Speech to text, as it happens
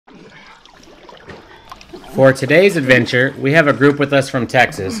For today's adventure, we have a group with us from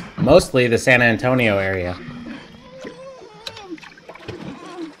Texas, mostly the San Antonio area.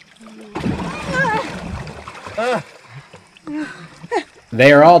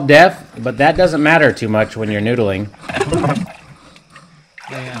 They are all deaf, but that doesn't matter too much when you're noodling.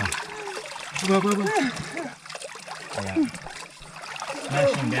 Yeah.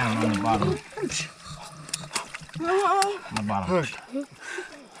 Smash him down on the bottom. On the bottom.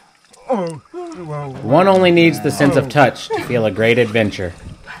 One only needs the sense of touch to feel a great adventure.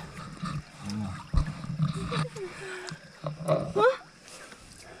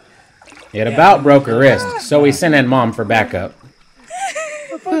 It about broke her wrist, so we sent in Mom for backup.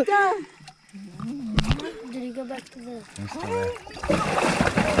 Did he go back to the...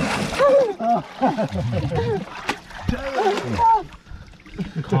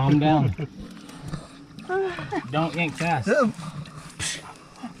 Calm down. Don't yank fast.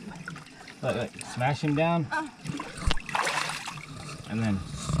 Look, smash him down. And then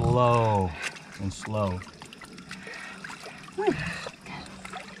slow and slow.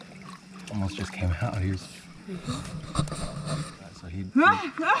 Almost just came out. He was... So he...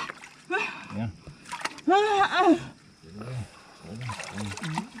 Yeah.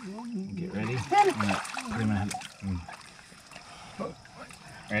 Get ready. Put him in.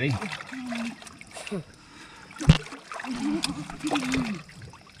 Ready?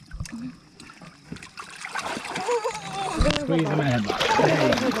 Squeeze him in.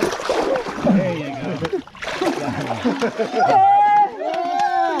 There you go.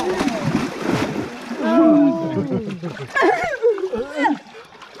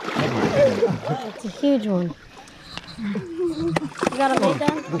 It's a huge one. You got a bait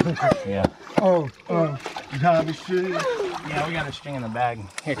down? Yeah. Oh, you have a string? Yeah, we got a string in the bag.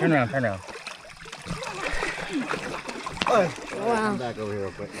 Here, turn around, turn around. Wow. Come back over here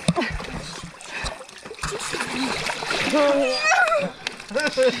real quick.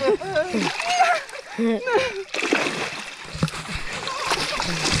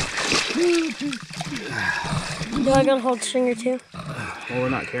 Do I gotta hold stringer too? Well, we're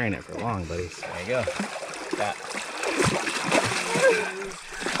not carrying it for long, buddies. There you go. That.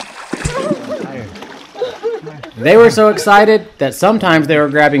 They were so excited that sometimes they were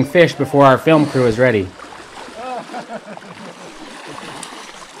grabbing fish before our film crew was ready.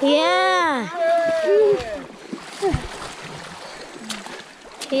 Yeah.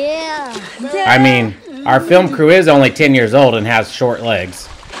 Yeah. I mean, our film crew is only 10 years old and has short legs.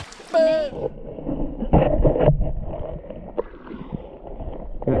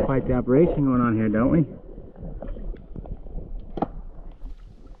 Got quite the operation going on here, don't we?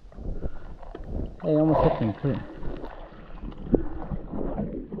 Hey, almost hit me too.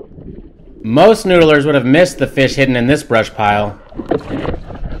 Most noodlers would have missed the fish hidden in this brush pile.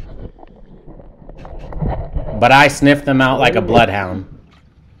 But I sniffed them out like a bloodhound.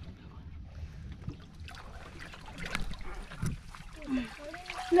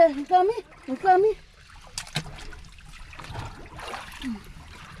 You got me? You got me?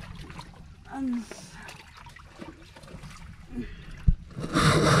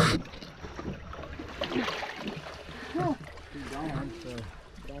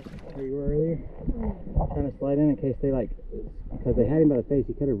 Where you were earlier? Trying to slide in case they because they had him by the face,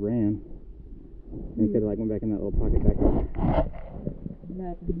 he could have ran. And he could have went back in that little pocket back there.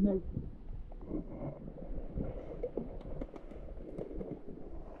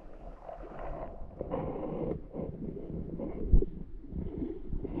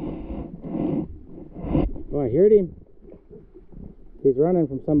 Oh, I heard him. He's running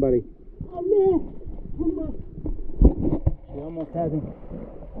from somebody. Oh, man. She almost has him.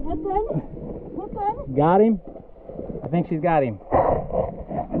 What's that? Got him? I think she's got him.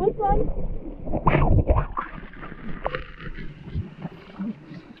 What's that?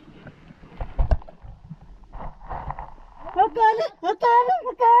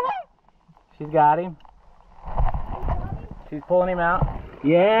 She's got him. She's pulling him out.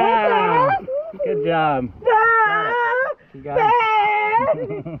 Yeah! Good job. She got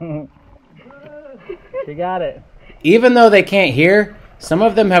it. She got it. Even though they can't hear, some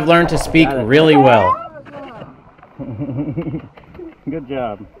of them have learned to speak really well. Good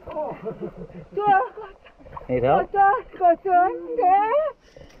job. Need help?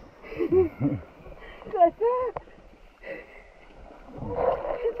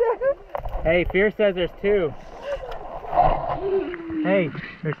 Hey, Fear says there's two. Hey,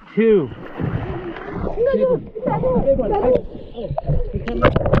 there's two. Big one.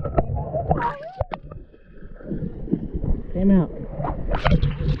 Came out.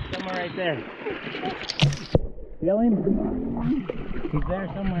 Somewhere right there. Feel him? He's there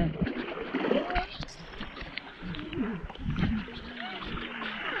somewhere.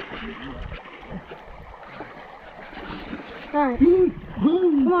 Alright.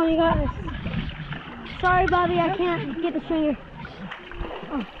 Come on, you got this. Sorry, Bobby, I can't get the stringer.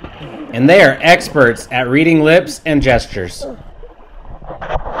 Oh. And they are experts at reading lips and gestures.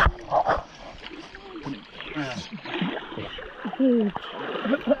 Huge.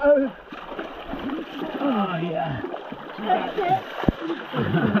 Oh, yeah.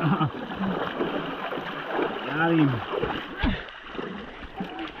 Got him.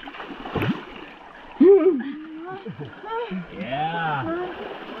 Yeah.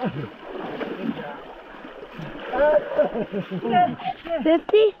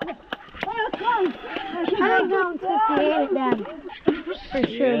 50? I think that one's 58, Dad. For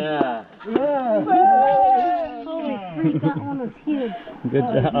sure. Yeah. Holy freak, that one was huge. Good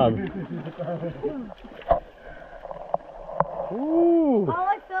job. Ooh. All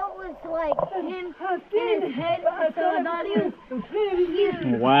I felt was like him in his head, so I thought he was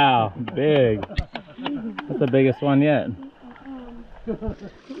huge. Wow, big. That's the biggest one yet.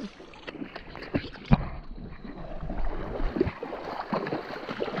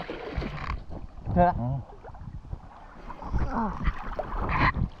 Oh.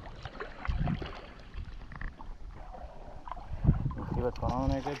 You see what's going on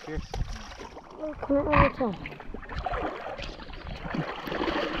there, good Pierce? Can't really tell.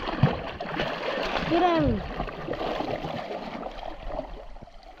 Get him!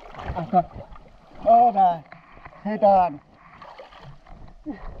 Oh, God. Hey, dog.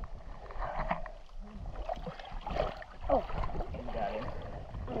 Oh.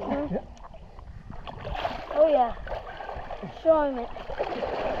 Oh yeah. Show him it.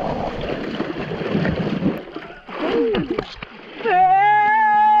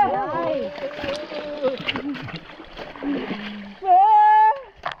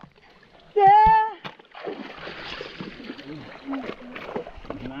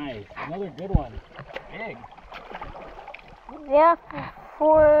 Nice. Another good one. Big. Yeah,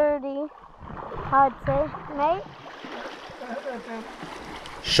 40, I'd say. Nate?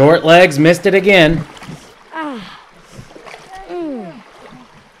 Short legs missed it again.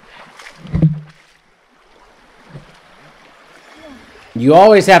 You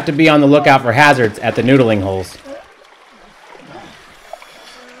always have to be on the lookout for hazards at the noodling holes.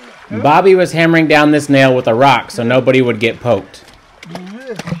 Bobby was hammering down this nail with a rock so nobody would get poked.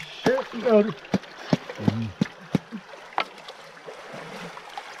 It's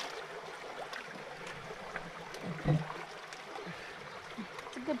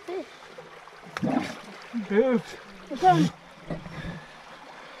a good fish. Dude. What's on?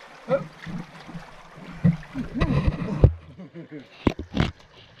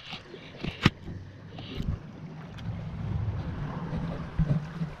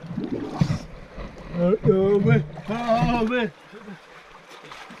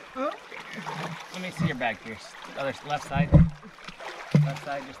 Let me see your bag, Pierce. Other left side. Left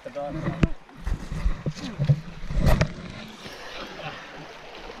side, just above.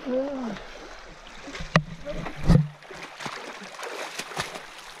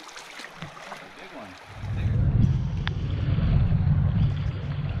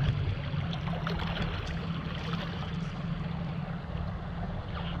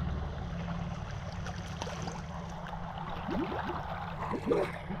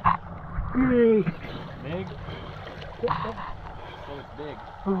 Big? So it's big.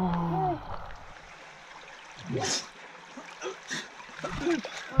 Oh yeah.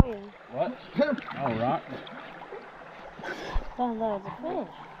 What? Oh, rock. Found that was a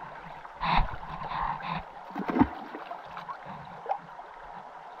fish.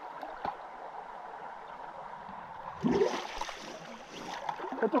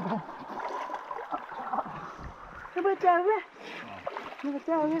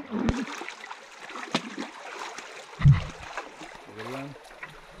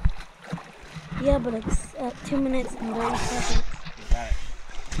 Yeah, but it's at 2 minutes and 30 seconds.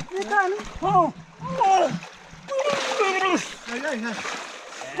 You got it.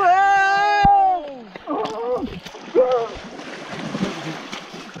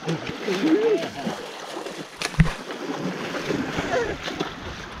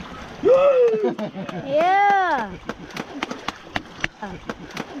 Yeah.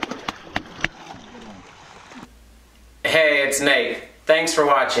 Hey, it's Nate. Thanks for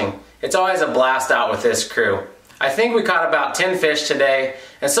watching. It's always a blast out with this crew. I think we caught about 10 fish today,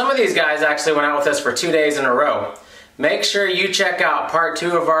 and some of these guys actually went out with us for 2 days in a row. Make sure you check out part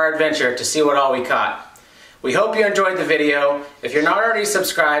 2 of our adventure to see what all we caught. We hope you enjoyed the video. If you're not already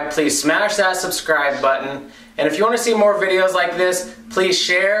subscribed, please smash that subscribe button. And if you want to see more videos like this, please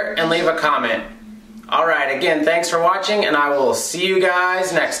share and leave a comment. Alright, again, thanks for watching, and I will see you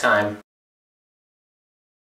guys next time.